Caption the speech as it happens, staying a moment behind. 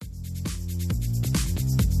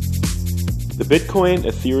Bitcoin,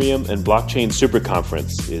 Ethereum, and Blockchain Super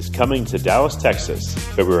Conference is coming to Dallas, Texas,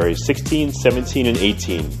 February 16, 17, and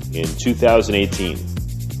 18 in 2018.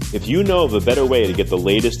 If you know of a better way to get the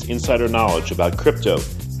latest insider knowledge about crypto,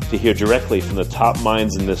 to hear directly from the top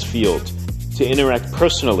minds in this field, to interact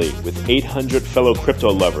personally with 800 fellow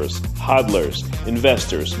crypto lovers, hodlers,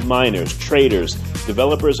 investors, miners, traders,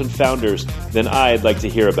 developers, and founders, then I'd like to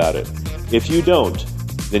hear about it. If you don't,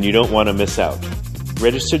 then you don't want to miss out.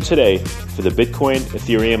 Register today for the Bitcoin,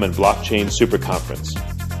 Ethereum, and Blockchain Super Conference.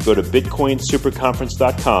 Go to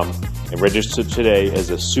bitcoinsuperconference.com and register today as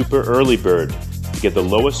a super early bird to get the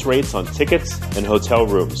lowest rates on tickets and hotel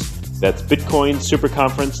rooms. That's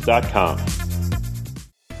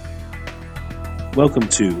bitcoinsuperconference.com. Welcome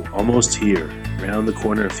to Almost Here, Round the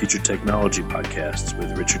Corner Future Technology podcast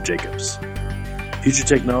with Richard Jacobs. Future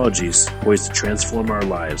technologies poised to transform our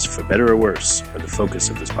lives for better or worse are the focus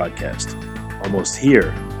of this podcast. Almost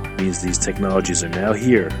here means these technologies are now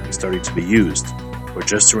here and starting to be used, or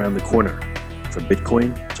just around the corner, from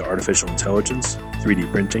Bitcoin to artificial intelligence,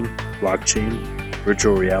 3D printing, blockchain,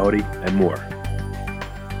 virtual reality, and more.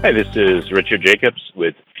 Hi, this is Richard Jacobs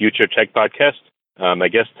with Future Tech Podcast. My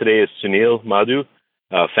guest today is Sunil Madhu,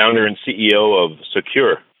 founder and CEO of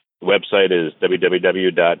Socure. The website is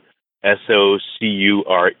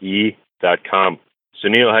www.socure.com.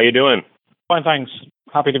 Sunil, how you doing? Fine, thanks.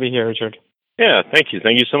 Happy to be here, Richard. Yeah, thank you.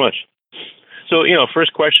 Thank you so much. So,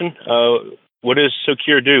 first question, what does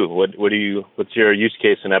Socure do? What's your use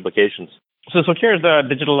case and applications? So Socure is a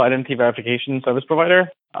digital identity verification service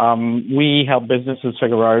provider. We help businesses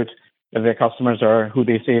figure out if their customers are who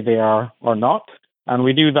they say they are or not. And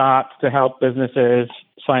we do that to help businesses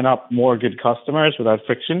sign up more good customers without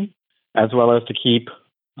friction, as well as to keep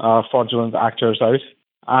fraudulent actors out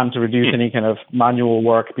and to reduce any kind of manual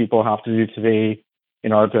work people have to do today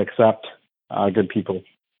in order to accept good people.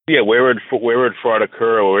 Yeah, where would fraud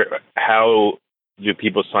occur, or how do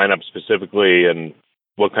people sign up specifically, and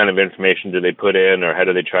what kind of information do they put in, or how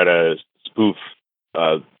do they try to spoof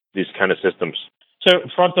these kind of systems? So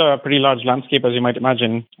fraud's a pretty large landscape, as you might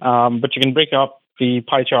imagine, but you can break up the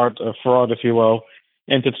pie chart of fraud, if you will,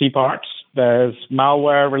 into three parts. There's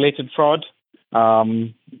malware-related fraud,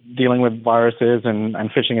 dealing with viruses and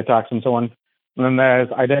phishing attacks and so on. And then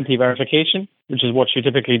there's identity verification, which is what you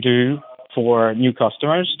typically do for new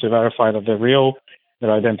customers to verify that they're real,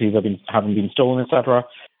 their identities haven't been stolen, etc.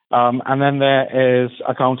 And then there is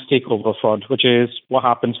account takeover fraud, which is what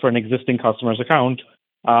happens for an existing customer's account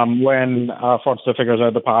when a fraudster figures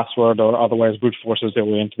out the password or otherwise brute forces their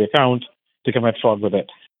way into the account to commit fraud with it.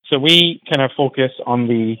 So we kind of focus on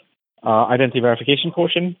the identity verification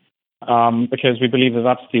portion because we believe that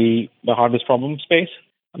that's the hardest problem space.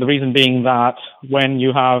 The reason being that when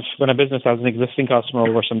a business has an existing customer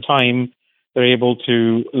over some time, they're able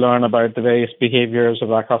to learn about the various behaviors of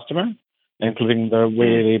that customer, including the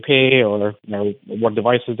way they pay or what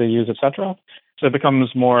devices they use, etc. So it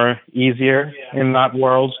becomes more easier in that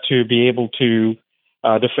world to be able to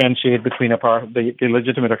differentiate between the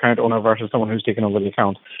legitimate account owner versus someone who's taken over the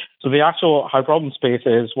account. So the actual high problem space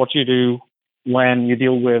is what you do when you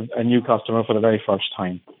deal with a new customer for the very first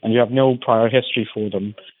time and you have no prior history for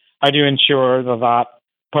them. How do you ensure that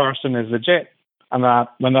person is legit and that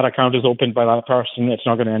when that account is opened by that person, it's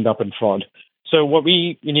not going to end up in fraud? So what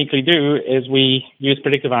we uniquely do is we use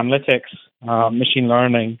predictive analytics, machine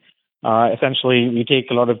learning. Essentially, we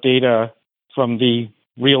take a lot of data from the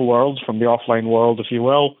real world, from the offline world, if you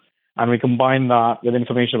will, and we combine that with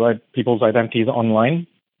information about people's identities online,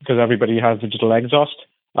 because everybody has digital exhaust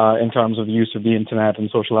in terms of the use of the internet and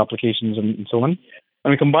social applications and so on.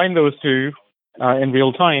 And we combine those two in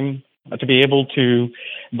real time to be able to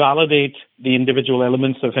validate the individual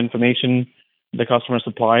elements of information the customer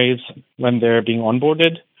supplies when they're being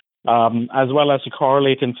onboarded, as well as to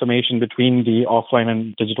correlate information between the offline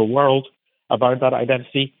and digital world about that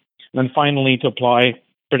identity. And then finally, to apply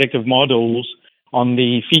predictive models on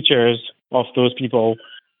the features of those people,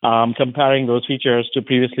 comparing those features to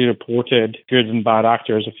previously reported good and bad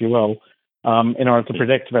actors, if you will, in order to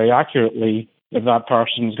predict very accurately if that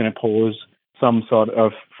person is going to pose some sort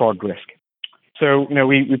of fraud risk. So,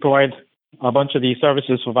 we provide a bunch of these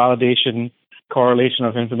services for validation, correlation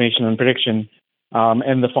of information and prediction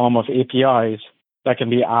in the form of APIs that can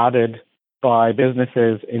be added by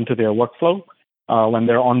businesses into their workflow when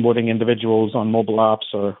they're onboarding individuals on mobile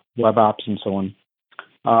apps or web apps and so on.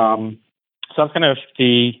 So that's kind of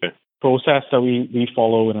the process that we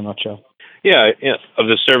follow in a nutshell. Yeah, of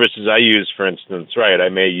the services I use, for instance, right, I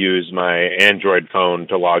may use my Android phone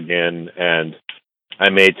to log in, and I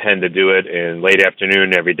may tend to do it in late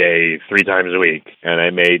afternoon every day, 3 times a week, and I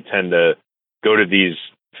may tend to go to these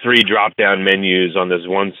 3 drop-down menus on this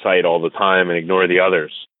one site all the time and ignore the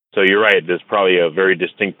others. So you're right. There's probably a very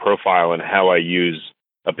distinct profile in how I use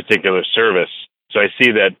a particular service. So I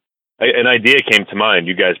see that an idea came to mind.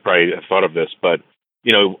 You guys probably have thought of this, but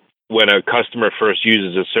when a customer first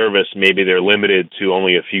uses a service, maybe they're limited to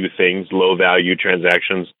only a few things, low-value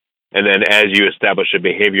transactions. And then as you establish a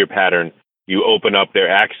behavior pattern, you open up their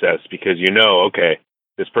access because okay,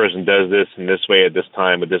 this person does this in this way at this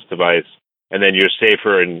time with this device, and then you're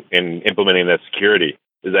safer in implementing that security.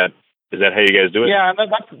 Is that how you guys do it? Yeah,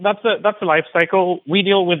 that's the life cycle. We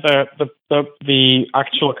deal with the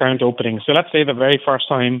actual account opening. So let's say the very first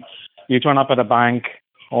time you turn up at a bank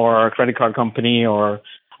or a credit card company or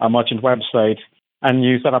a merchant website and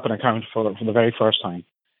you set up an account for the very first time,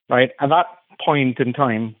 right? At that point in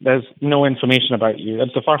time, there's no information about you.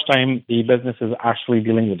 That's the first time the business is actually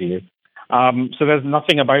dealing with you. So there's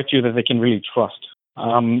nothing about you that they can really trust.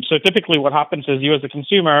 So typically what happens is you as a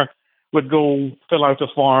consumer would go fill out a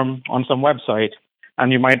form on some website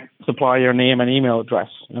and you might supply your name and email address.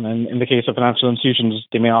 And then in the case of financial institutions,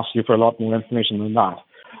 they may ask you for a lot more information than that.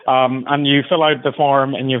 And you fill out the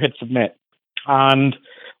form and you hit submit. And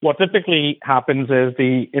what typically happens is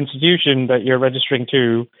the institution that you're registering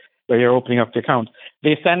to, where you're opening up the account,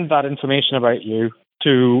 they send that information about you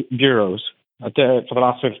to bureaus. For the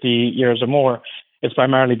last 50 years or more, it's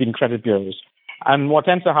primarily been credit bureaus. And what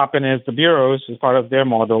tends to happen is the bureaus, as part of their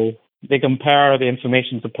model, they compare the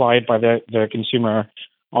information supplied by the consumer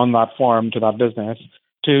on that form to that business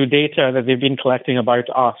to data that they've been collecting about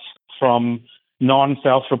us from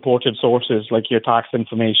non-self-reported sources like your tax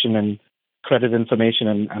information and credit information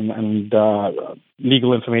and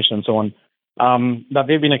legal information and so on, that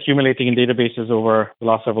they've been accumulating in databases over the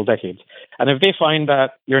last several decades. And if they find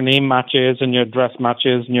that your name matches and your address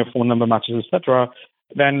matches and your phone number matches, etc.,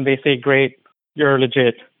 then they say, great, you're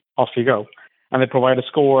legit, off you go. And they provide a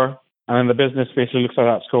score, and then the business basically looks at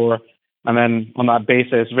that score, and then on that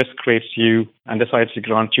basis, risk rates you and decides to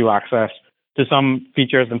grant you access to some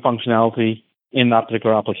features and functionality in that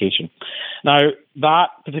particular application. Now, that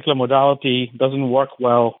particular modality doesn't work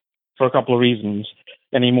well for a couple of reasons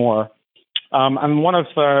anymore. And one of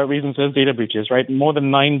the reasons is data breaches, right? More than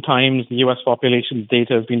 9 times the U.S. population's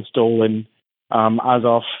data has been stolen as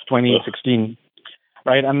of 2016,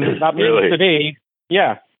 right? And that means really? Today,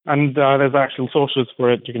 yeah, and there's actual sources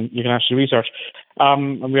for it you can actually research.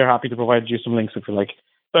 And we're happy to provide you some links if you like.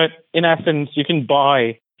 But in essence, you can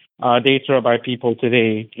buy data about people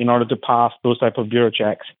today in order to pass those type of bureau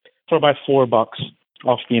checks for about $4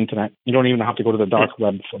 off the internet. You don't even have to go to the dark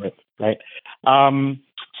web for it, right?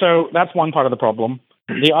 So that's one part of the problem.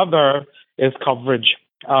 The other is coverage.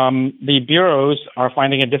 The bureaus are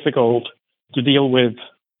finding it difficult to deal with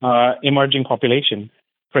emerging population.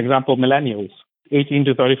 For example, millennials, 18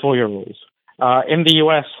 to 34-year-olds. In the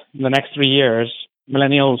U.S., in the next 3 years,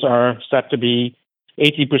 millennials are set to be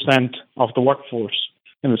 80% of the workforce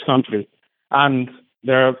in this country. And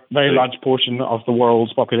they're a very large portion of the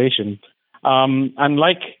world's population. And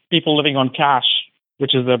like people living on cash,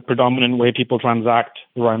 which is the predominant way people transact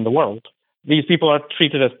around the world, these people are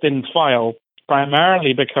treated as thin file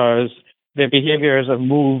primarily because their behaviors have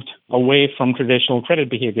moved away from traditional credit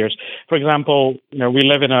behaviors. For example, we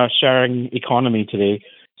live in a sharing economy today.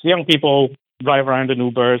 So young people drive around in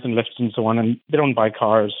Ubers and Lyfts and so on, and they don't buy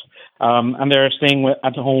cars. And they're staying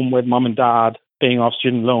at home with mom and dad, paying off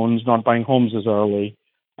student loans, not buying homes as early.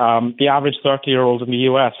 The average 30-year-old in the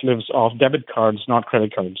U.S. lives off debit cards, not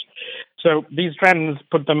credit cards. So these trends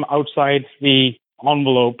put them outside the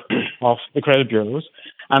envelope of the credit bureaus.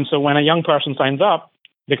 And so when a young person signs up,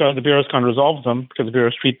 because the bureaus can't resolve them, because the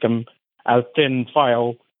bureaus treat them as thin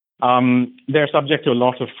file, they're subject to a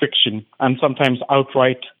lot of friction and sometimes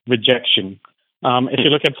outright rejection. If you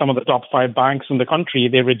look at some of the top 5 banks in the country,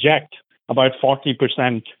 they reject about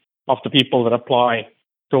 40% of the people that apply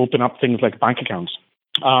to open up things like bank accounts.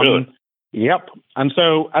 Really? Yep. And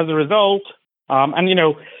so as a result,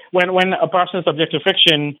 when a person is subject to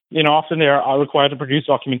friction, often they are required to produce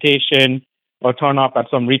documentation or turn up at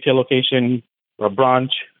some retail location or a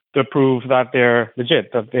branch to prove that they're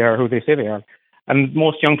legit, that they are who they say they are. And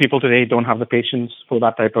most young people today don't have the patience for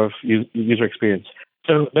that type of user experience.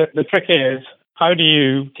 So the trick is, how do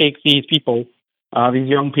you take these people, these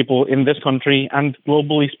young people in this country, and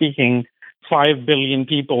globally speaking, 5 billion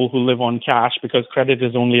people who live on cash because credit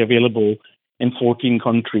is only available in 14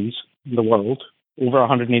 countries in the world. Over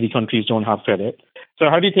 180 countries don't have credit. So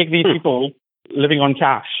how do you take these people living on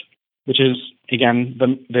cash, which is, again,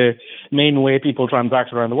 the main way people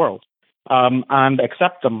transact around the world, and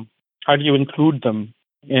accept them? How do you include them,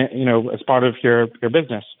 as part of your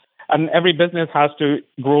business? And every business has to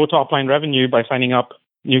grow top-line revenue by signing up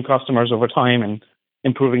new customers over time and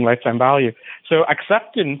improving lifetime value. So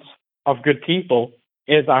acceptance of good people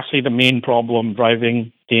is actually the main problem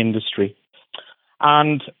driving the industry.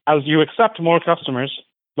 And as you accept more customers,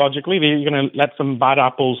 logically, you're going to let some bad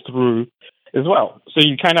apples through as well. So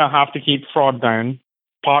you kind of have to keep fraud down,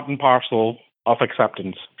 part and parcel of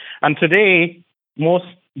acceptance. And today, most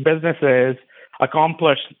businesses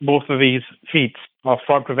accomplish both of these feats of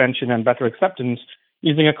fraud prevention and better acceptance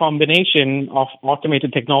using a combination of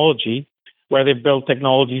automated technology, where they've built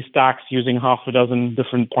technology stacks using half a dozen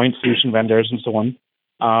different point solution vendors and so on,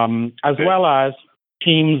 as well as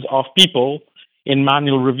teams of people in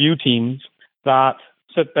manual review teams that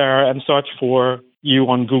sit there and search for you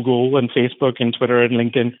on Google and Facebook and Twitter and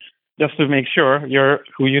LinkedIn just to make sure you're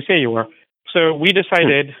who you say you are. So we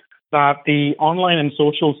decided that the online and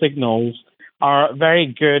social signals are a very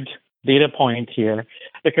good data point here,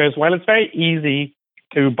 because while it's very easy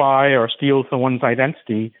to buy or steal someone's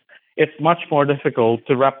identity, it's much more difficult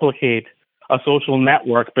to replicate a social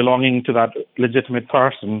network belonging to that legitimate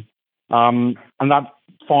person. And that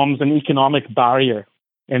forms an economic barrier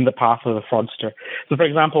in the path of the fraudster. So, for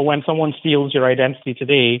example, when someone steals your identity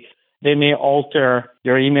today, they may alter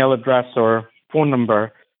your email address or phone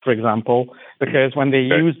number, for example, because when they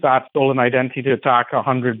use that stolen identity to attack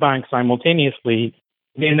 100 banks simultaneously,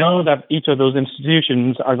 they know that each of those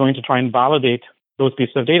institutions are going to try and validate those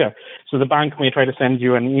pieces of data. So the bank may try to send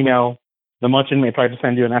you an email, the merchant may try to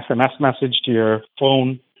send you an SMS message to your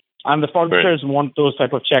phone, and the fraudsters want those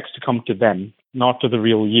type of checks to come to them, not to the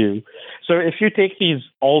real you. So if you take these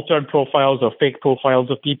altered profiles or fake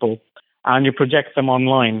profiles of people and you project them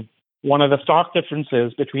online, one of the stark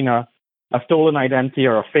differences between a stolen identity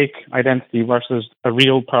or a fake identity versus a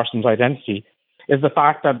real person's identity is the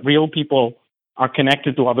fact that real people are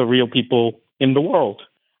connected to other real people in the world.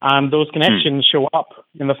 And those connections show up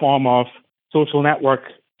in the form of social network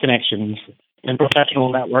connections in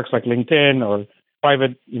professional networks like LinkedIn or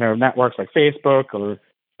private, networks like Facebook or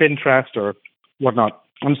Pinterest or whatnot.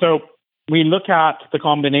 And so we look at the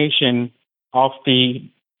combination of the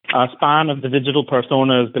span of the digital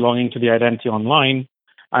personas belonging to the identity online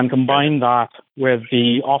and combine that with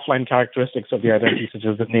the offline characteristics of the identity, such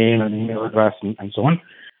as the name and email address and so on.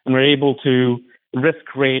 And we're able to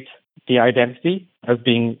risk rate the identity as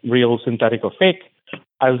being real, synthetic, or fake,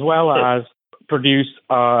 as well as produce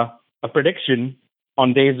a prediction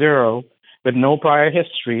on day zero with no prior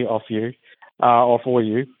history of you or for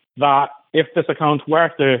you, that if this account were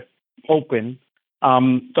to open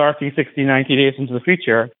 30, 60, 90 days into the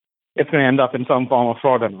future, it's going to end up in some form of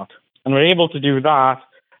fraud or not. And we're able to do that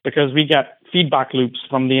because we get feedback loops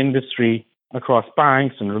from the industry across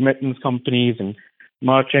banks and remittance companies and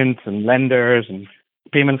merchants and lenders and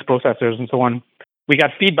payments processors and so on. We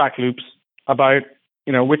get feedback loops about,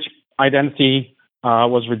 which identity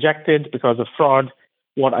was rejected because of fraud,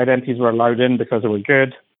 what identities were allowed in because they were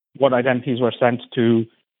good, what identities were sent to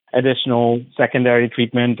additional secondary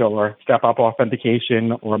treatment or step-up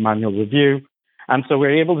authentication or manual review. And so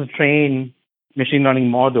we're able to train machine learning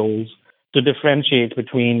models to differentiate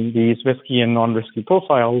between these risky and non-risky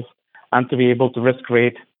profiles and to be able to risk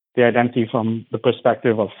rate the identity from the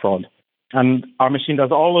perspective of fraud. And our machine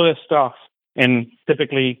does all of this stuff in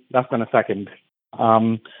typically less than a second.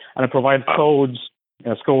 And it provides codes,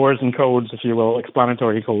 scores and codes, if you will,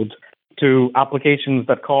 explanatory codes, to applications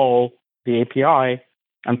that call the API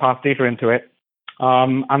and pass data into it.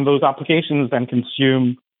 And those applications then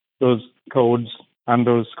consume those codes and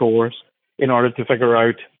those scores in order to figure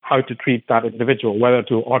out how to treat that individual, whether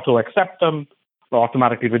to auto-accept them or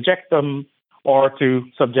automatically reject them, or to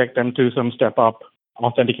subject them to some step-up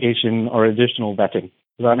authentication or additional vetting.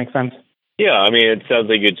 Does that make sense? Yeah, it sounds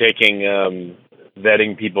like you're taking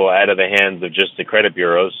vetting people out of the hands of just the credit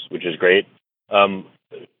bureaus, which is great.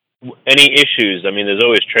 Any issues? There's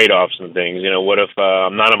always trade-offs and things. What if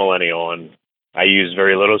I'm not a millennial and I use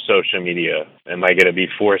very little social media? Am I going to be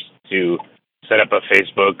forced to set up a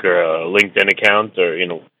Facebook or a LinkedIn account? Or,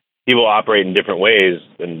 people operate in different ways,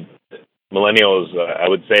 and millennials, I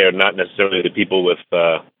would say, are not necessarily the people with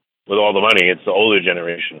all the money. It's the older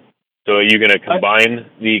generation. So are you going to combine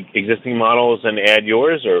the existing models and add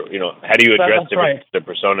yours, or how do you address the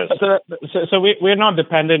personas? So we're not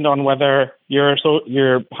dependent on whether you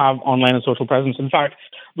have online and social presence. In fact,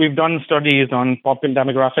 we've done studies on popular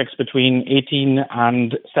demographics between 18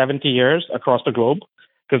 and 70 years across the globe,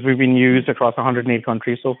 because we've been used across 108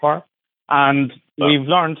 countries so far. And we've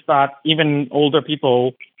learned that even older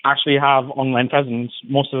people actually have online presence.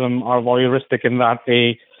 Most of them are voyeuristic in that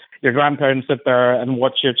your grandparents sit there and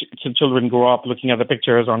watch your children grow up looking at the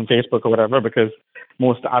pictures on Facebook or whatever, because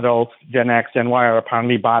most adults, Gen X, Gen Y, are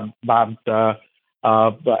apparently bad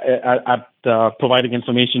providing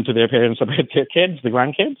information to their parents about their kids, the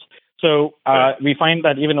grandkids. So we find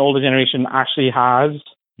that even older generation actually has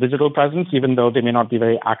digital presence, even though they may not be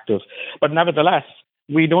very active. But nevertheless,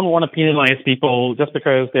 we don't want to penalize people just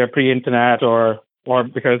because they're pre-internet or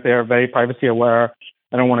because they're very privacy aware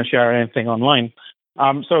and don't want to share anything online.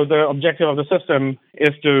 So the objective of the system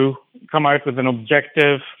is to come out with an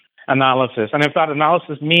objective analysis. And if that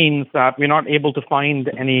analysis means that we're not able to find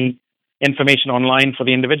any information online for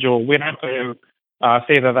the individual, we're not going to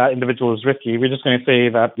say that that individual is risky. We're just going to say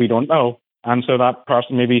that we don't know. And so that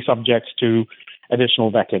person may be subject to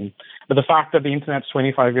additional vetting. But the fact that the internet's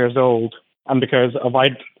 25 years old, and because a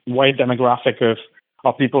wide demographic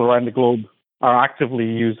of people around the globe are actively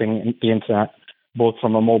using the internet, both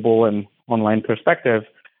from a mobile and online perspective,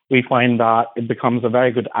 we find that it becomes a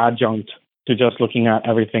very good adjunct to just looking at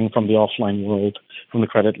everything from the offline world, from the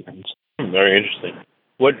credit lens. Very interesting.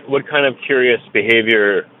 What kind of curious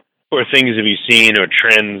behavior or things have you seen or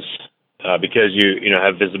trends because you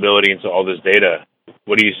have visibility into all this data?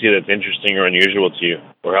 What do you see that's interesting or unusual to you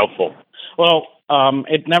or helpful? Well,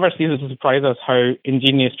 it never ceases to surprise us how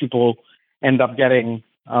ingenious people end up getting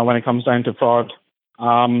when it comes down to fraud.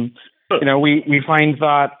 We find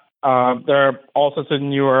that there are all sorts of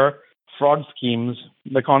newer fraud schemes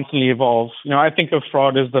that constantly evolve. I think of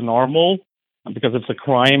fraud as the normal because it's a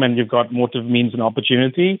crime and you've got motive, means, and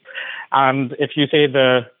opportunity. And if you say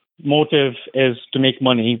the motive is to make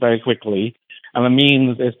money very quickly and the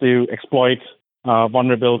means is to exploit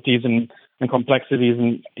vulnerabilities and complexities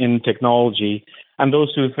in technology, and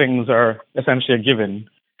those two things are essentially a given,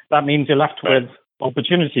 that means you're left with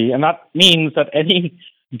opportunity. And that means that any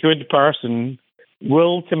good person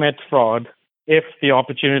will commit fraud if the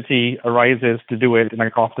opportunity arises to do it in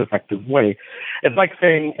a cost-effective way. It's like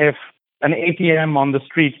saying if an ATM on the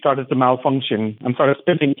street started to malfunction and started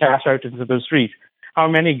spitting cash out into the street, how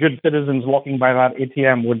many good citizens walking by that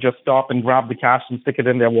ATM would just stop and grab the cash and stick it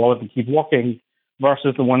in their wallet and keep walking,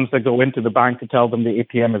 versus the ones that go into the bank to tell them the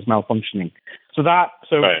ATM is malfunctioning. So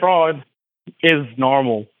fraud is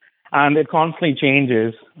normal, and it constantly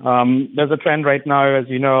changes. There's a trend right now, as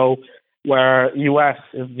you know, where US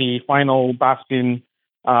is the final bastion,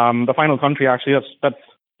 the final country actually that's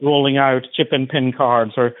rolling out chip and PIN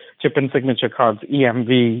cards or chip and signature cards,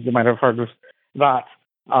 EMV. You might have heard of that.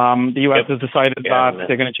 The US has decided that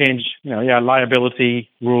they're going to change, liability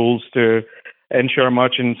rules to ensure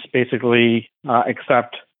merchants basically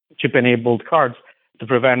accept chip-enabled cards to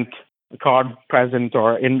prevent card present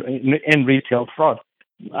or in retail fraud.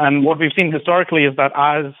 And what we've seen historically is that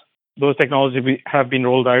as those technologies have been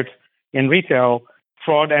rolled out in retail,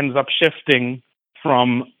 fraud ends up shifting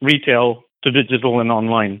from retail to digital and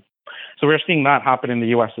online. So we're seeing that happen in the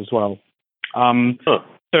US as well.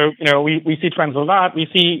 So, we see trends of that. We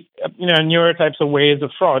see, newer types of ways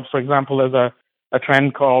of fraud. For example, there's a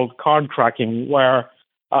trend called card cracking, where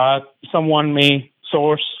someone may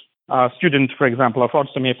source a student, for example. A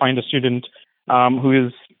fraudster may find a student who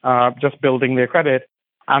is just building their credit,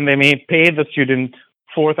 and they may pay the student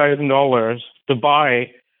 $4,000 to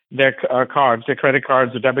buy their cards, their credit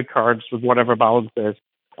cards or debit cards with whatever balance is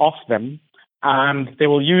off them. And they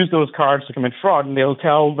will use those cards to commit fraud, and they'll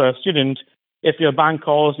tell the student, if your bank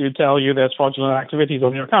calls you, tell you there's fraudulent activities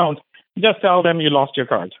on your account, just tell them you lost your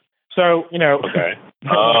card. So, Okay.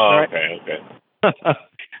 Oh, okay.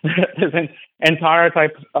 There's an entire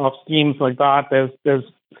type of schemes like that. There's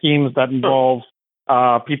schemes that involve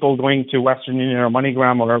people going to Western Union or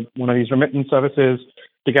MoneyGram or one of these remittance services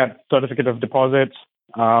to get certificate of deposits,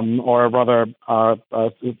 or rather,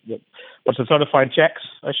 certified checks,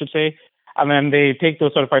 I should say. And then they take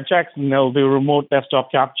those certified checks and they'll do remote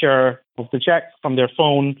desktop capture of the check from their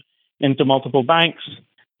phone into multiple banks.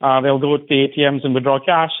 They'll go to the ATMs and withdraw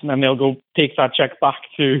cash, and then they'll go take that check back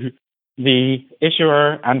to the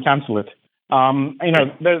issuer and cancel it.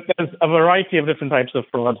 There's a variety of different types of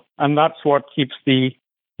fraud, and that's what keeps the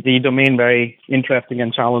domain very interesting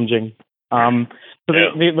and challenging. The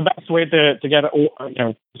best way to get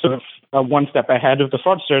one step ahead of the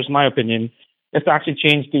fraudsters, in my opinion, is to actually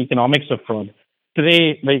change the economics of fraud.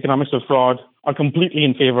 Today, the economics of fraud are completely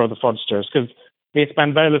in favor of the fraudsters because they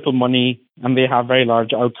spend very little money and they have very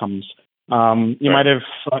large outcomes. You might have,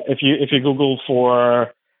 if you Google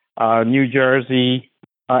for New Jersey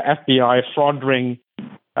FBI fraud ring,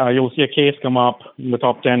 you'll see a case come up in the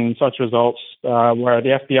top 10 search results where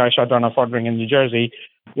the FBI shut down a fraud ring in New Jersey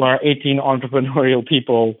where 18 entrepreneurial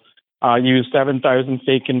people used 7,000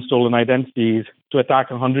 fake and stolen identities to attack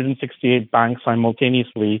 168 banks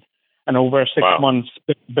simultaneously, and over 6 months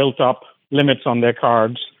built up limits on their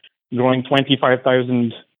cards, growing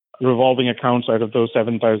 25,000 revolving accounts out of those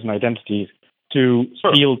 7,000 identities. to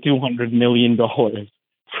steal $200 million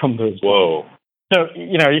from those. Whoa. So,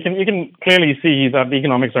 you can clearly see that the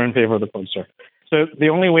economics are in favor of the fraudster. So the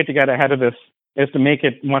only way to get ahead of this is to make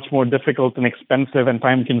it much more difficult and expensive and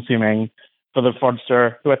time-consuming for the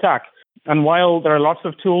fraudster to attack. And while there are lots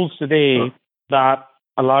of tools today that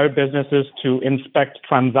allow businesses to inspect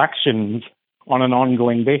transactions on an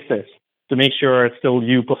ongoing basis to make sure it's still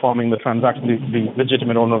you performing the transaction, the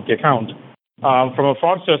legitimate owner of the account, from a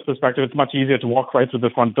fraudster's perspective, it's much easier to walk right through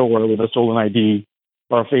the front door with a stolen ID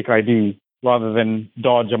or a fake ID rather than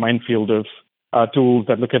dodge a minefield of tools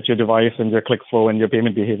that look at your device and your click flow and your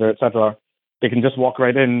payment behavior, etc. They can just walk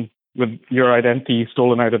right in with your identity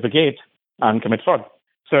stolen out of the gate and commit fraud.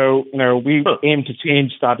 So, we aim to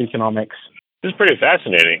change that economics. This is pretty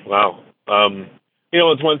fascinating. Wow.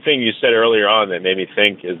 It's one thing you said earlier on that made me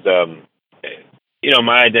think is,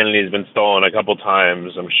 my identity has been stolen a couple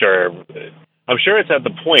times. I'm sure it's at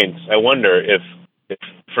the point, I wonder if,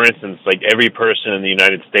 for instance, like every person in the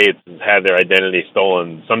United States has had their identity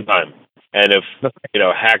stolen sometime. And if,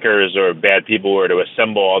 hackers or bad people were to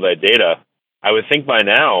assemble all that data, I would think by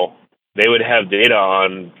now they would have data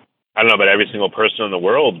on, I don't know about every single person in the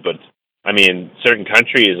world, but I mean, certain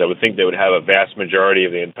countries, I would think they would have a vast majority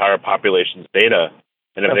of the entire population's data.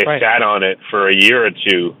 And if they sat on it for a year or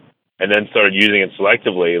two and then started using it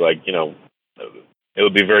selectively, it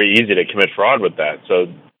would be very easy to commit fraud with that. So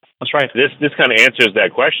that's right. This kind of answers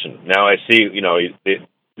that question. Now I see,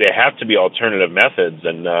 there have to be alternative methods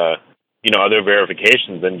and, other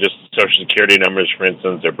verifications than just social security numbers, for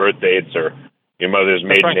instance, or birth dates or your mother's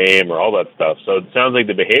maiden name or all that stuff. So it sounds like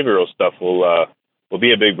the behavioral stuff will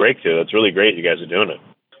be a big breakthrough. That's really great you guys are doing it.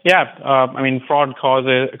 Yeah. Fraud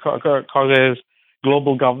causes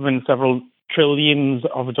global government several trillions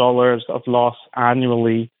of dollars of loss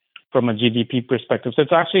annually from a GDP perspective. So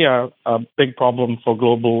it's actually a big problem for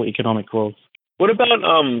global economic growth. What about,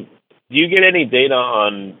 do you get any data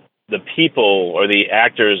on the people or the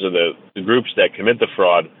actors or the groups that commit the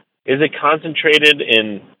fraud? Is it concentrated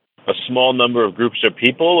in a small number of groups or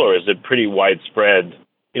people, or is it pretty widespread?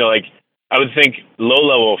 I would think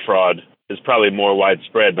low-level fraud is probably more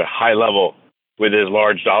widespread, but high-level, with as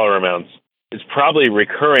large dollar amounts, is probably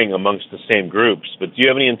recurring amongst the same groups. But do you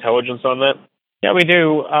have any intelligence on that? Yeah, we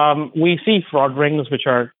do. We see fraud rings, which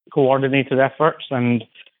are coordinated efforts, and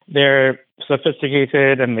they're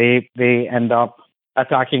sophisticated, and they end up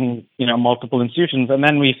attacking, multiple institutions. And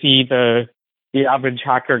then we see the average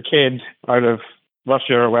hacker kid out of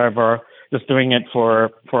Russia or wherever just doing it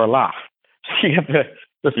for a laugh. So you get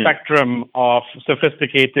the spectrum of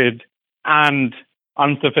sophisticated and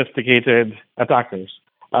unsophisticated attackers.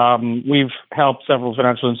 We've helped several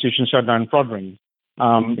financial institutions shut down fraud rings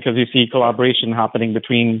because you see collaboration happening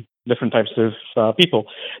between different types of people.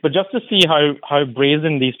 But just to see how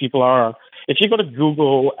brazen these people are, if you go to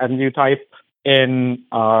Google and you type in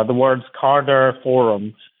the words Carder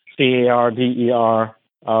Forum, CARDER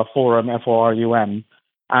Forum, FORUM,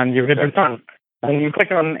 and you hit return, and you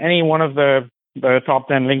click on any one of the top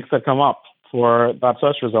 10 links that come up for that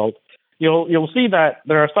search result, you'll see that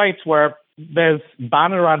there are sites where there's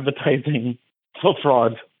banner advertising for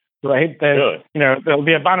fraud, right? Really? There'll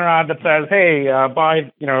be a banner ad that says, hey,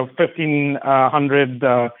 buy, 1,500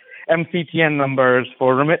 MCTN numbers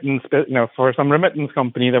for remittance, for some remittance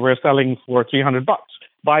company that we're selling for $300.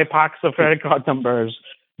 Buy packs of credit card numbers,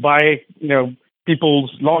 buy,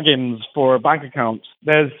 people's logins for bank accounts.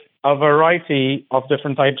 There's a variety of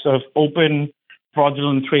different types of open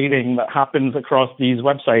fraudulent trading that happens across these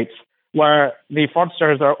websites where the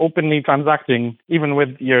fraudsters are openly transacting, even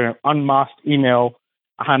with your unmasked email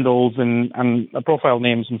handles and profile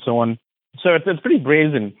names and so on. So it's pretty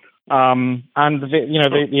brazen. And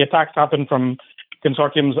the attacks happen from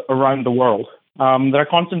consortiums around the world. There are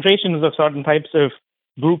concentrations of certain types of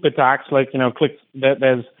group attacks, like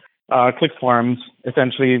there's click farms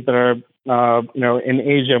essentially that are in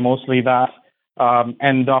Asia mostly that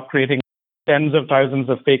end up creating tens of thousands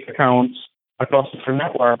of fake accounts across different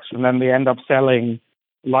networks, and then they end up selling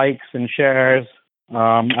likes and shares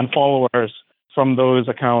and followers from those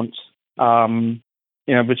accounts,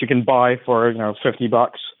 which you can buy for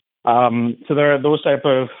 $50. So there are those type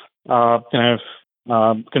of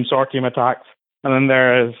consortium attacks, and then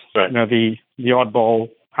there is the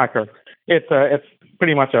oddball hacker. It's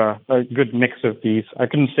pretty much a good mix of these. I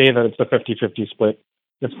couldn't say that it's a 50-50 split.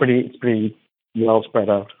 It's pretty well spread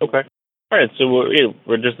out. Okay. All right, so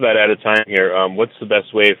we're just about out of time here. What's the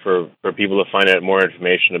best way for people to find out more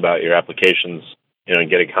information about your applications, and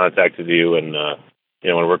get in contact with you and want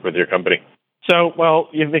to work with your company? So,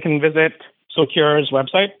 they can visit Socure's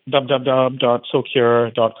website,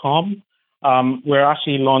 www.socure.com. We're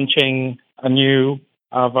actually launching a new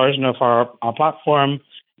version of our platform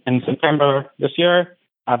in September this year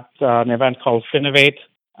at an event called Finovate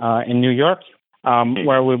in New York,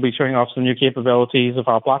 where we'll be showing off some new capabilities of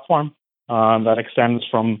our platform that extends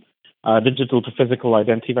from digital to physical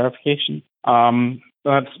identity verification.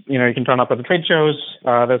 That's, you can turn up at the trade shows.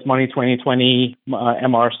 There's Money 2020,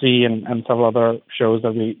 MRC, and several other shows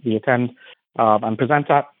that we attend and present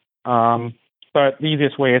at. But the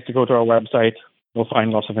easiest way is to go to our website. You'll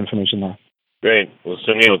find lots of information there. Great. Well,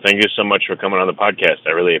 Sunil, thank you so much for coming on the podcast.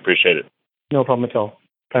 I really appreciate it. No problem at all.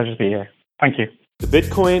 Pleasure to be here. Thank you. The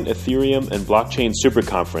Bitcoin, Ethereum, and Blockchain Super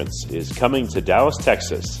Conference is coming to Dallas,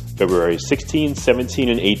 Texas, February 16, 17,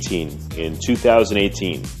 and 18 in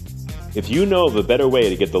 2018. If you know of a better way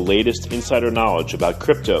to get the latest insider knowledge about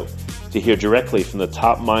crypto, to hear directly from the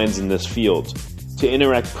top minds in this field, to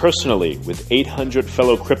interact personally with 800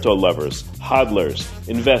 fellow crypto lovers, hodlers,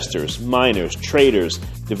 investors, miners, traders,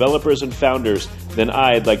 developers, and founders, then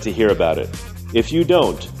I'd like to hear about it. If you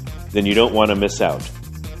don't, then you don't want to miss out.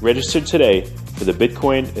 Register today for the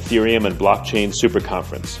Bitcoin, Ethereum, and Blockchain Super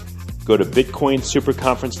Conference. Go to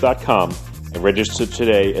bitcoinsuperconference.com and register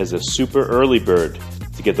today as a super early bird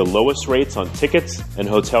to get the lowest rates on tickets and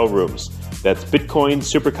hotel rooms. That's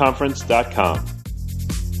bitcoinsuperconference.com.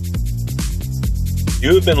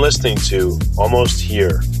 You have been listening to Almost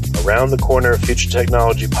Here, Around the Corner Future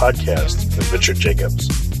Technology podcast with Richard Jacobs.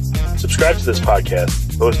 Subscribe to this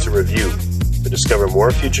podcast, post a review to discover more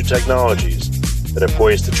future technologies that are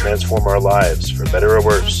poised to transform our lives for better or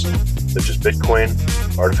worse, such as Bitcoin,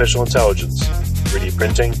 artificial intelligence, 3D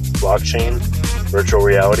printing, blockchain, virtual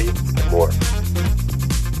reality, and more.